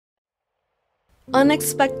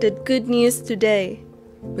Unexpected good news today.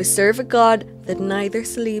 We serve a God that neither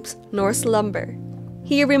sleeps nor slumber.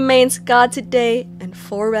 He remains God today and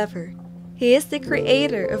forever. He is the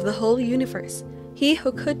creator of the whole universe. He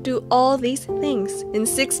who could do all these things in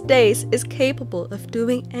 6 days is capable of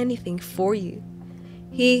doing anything for you.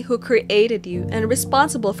 He who created you and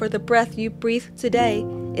responsible for the breath you breathe today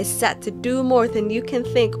is set to do more than you can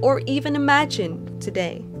think or even imagine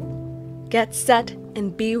today. Get set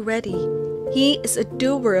and be ready. He is a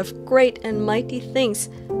doer of great and mighty things.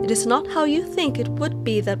 It is not how you think it would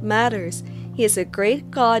be that matters. He is a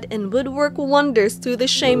great God and would work wonders to the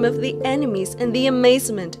shame of the enemies and the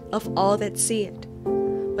amazement of all that see it.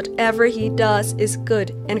 Whatever He does is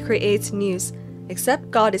good and creates news,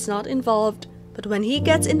 except God is not involved. But when He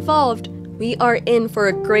gets involved, we are in for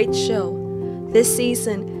a great show. This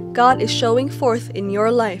season, God is showing forth in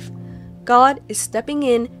your life. God is stepping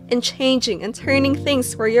in and changing and turning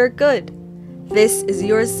things for your good. This is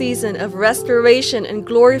your season of restoration and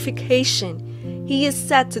glorification. He is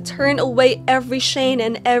set to turn away every shame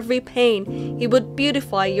and every pain. He would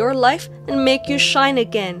beautify your life and make you shine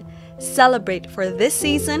again. Celebrate, for this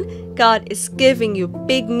season, God is giving you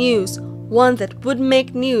big news, one that would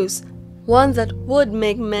make news, one that would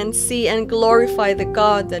make men see and glorify the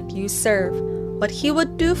God that you serve. What He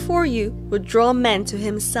would do for you would draw men to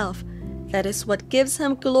Himself. That is what gives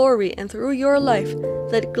Him glory, and through your life,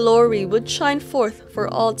 that glory would shine forth for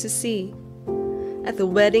all to see. At the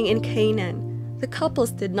wedding in Canaan, the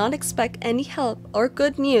couples did not expect any help or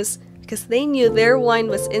good news because they knew their wine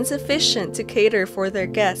was insufficient to cater for their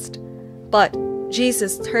guest. But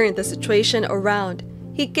Jesus turned the situation around.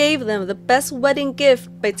 He gave them the best wedding gift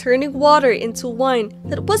by turning water into wine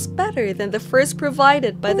that was better than the first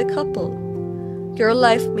provided by the couple. Your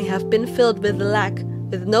life may have been filled with lack,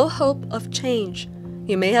 with no hope of change.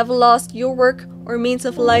 You may have lost your work or means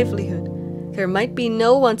of livelihood. There might be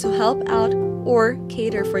no one to help out or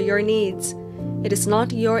cater for your needs. It is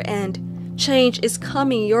not your end. Change is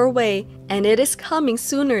coming your way, and it is coming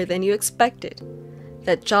sooner than you expected.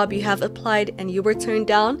 That job you have applied and you were turned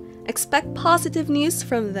down, expect positive news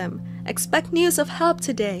from them. Expect news of help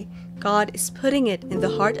today. God is putting it in the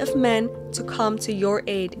heart of men to come to your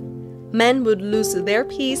aid. Men would lose their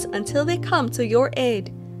peace until they come to your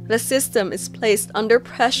aid. The system is placed under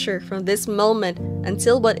pressure from this moment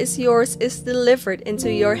until what is yours is delivered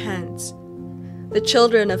into your hands. The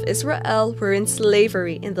children of Israel were in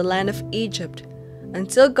slavery in the land of Egypt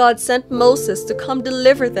until God sent Moses to come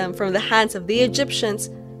deliver them from the hands of the Egyptians,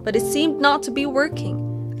 but it seemed not to be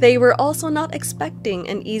working. They were also not expecting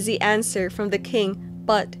an easy answer from the king,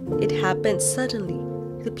 but it happened suddenly.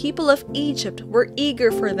 The people of Egypt were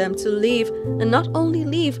eager for them to leave, and not only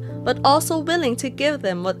leave, but also willing to give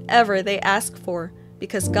them whatever they asked for,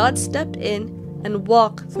 because God stepped in and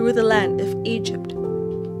walked through the land of Egypt.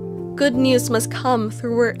 Good news must come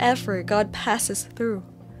through wherever God passes through.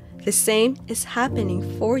 The same is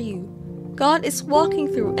happening for you. God is walking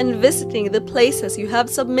through and visiting the places you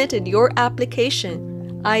have submitted your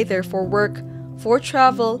application, either for work, for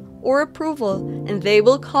travel, or approval, and they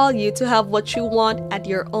will call you to have what you want at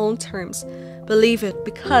your own terms. Believe it,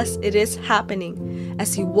 because it is happening.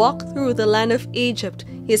 As you walk through the land of Egypt,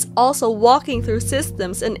 He is also walking through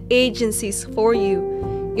systems and agencies for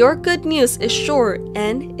you. Your good news is sure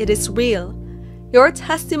and it is real. Your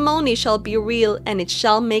testimony shall be real and it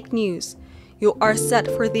shall make news. You are set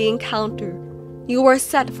for the encounter. You are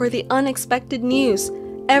set for the unexpected news.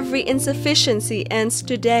 Every insufficiency ends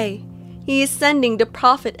today. He is sending the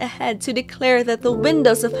prophet ahead to declare that the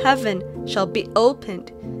windows of heaven shall be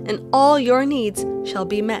opened and all your needs shall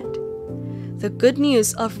be met. The good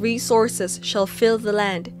news of resources shall fill the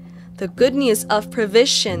land. The good news of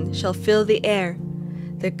provision shall fill the air.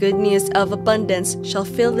 The good news of abundance shall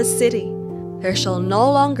fill the city. There shall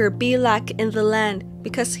no longer be lack in the land,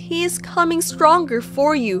 because He is coming stronger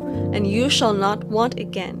for you, and you shall not want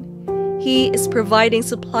again. He is providing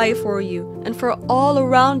supply for you and for all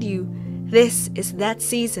around you. This is that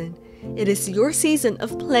season. It is your season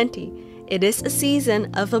of plenty. It is a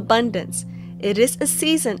season of abundance. It is a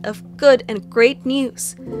season of good and great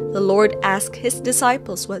news. The Lord asked His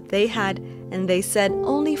disciples what they had, and they said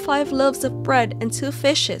only 5 loaves of bread and 2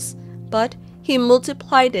 fishes. But He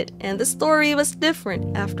multiplied it, and the story was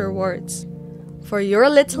different afterwards. For your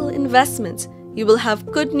little investments, you will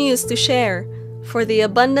have good news to share. For the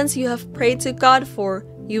abundance you have prayed to God for,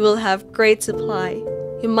 you will have great supply.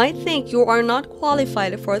 You might think you are not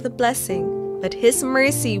qualified for the blessing, but His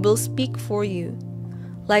mercy will speak for you.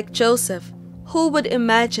 Like Joseph, who would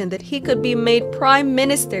imagine that he could be made prime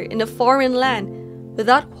minister in a foreign land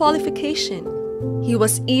without qualification? He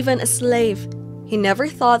was even a slave. He never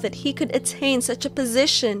thought that he could attain such a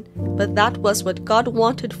position, but that was what God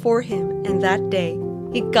wanted for him, and that day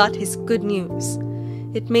he got his good news.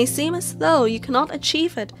 It may seem as though you cannot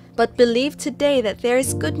achieve it, but believe today that there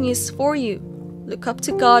is good news for you. Look up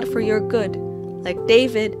to God for your good. Like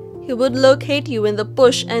David, He would locate you in the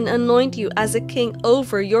bush and anoint you as a king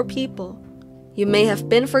over your people. You may have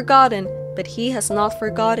been forgotten, but He has not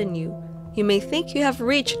forgotten you. You may think you have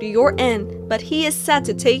reached your end, but He is set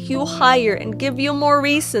to take you higher and give you more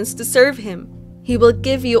reasons to serve Him. He will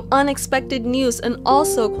give you unexpected news and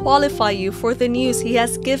also qualify you for the news He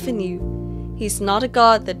has given you. He's not a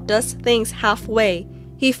God that does things halfway.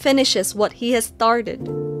 He finishes what He has started.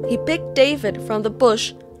 He picked David from the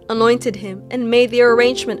bush, anointed him, and made the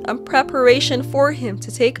arrangement and preparation for him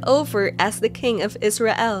to take over as the king of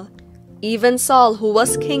Israel. Even Saul, who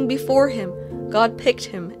was king before him, God picked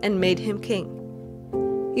him and made him king.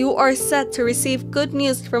 You are set to receive good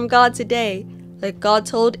news from God today, like God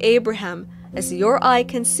told Abraham, "As your eye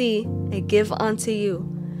can see, I give unto you."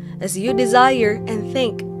 As you desire and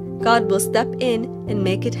think, God will step in and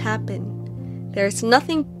make it happen. There is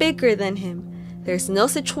nothing bigger than Him. There is no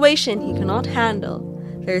situation He cannot handle.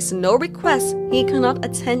 There is no request He cannot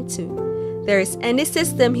attend to. There is any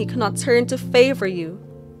system He cannot turn to favor you.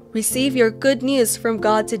 Receive your good news from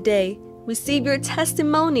God today. Receive your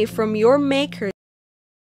testimony from your Maker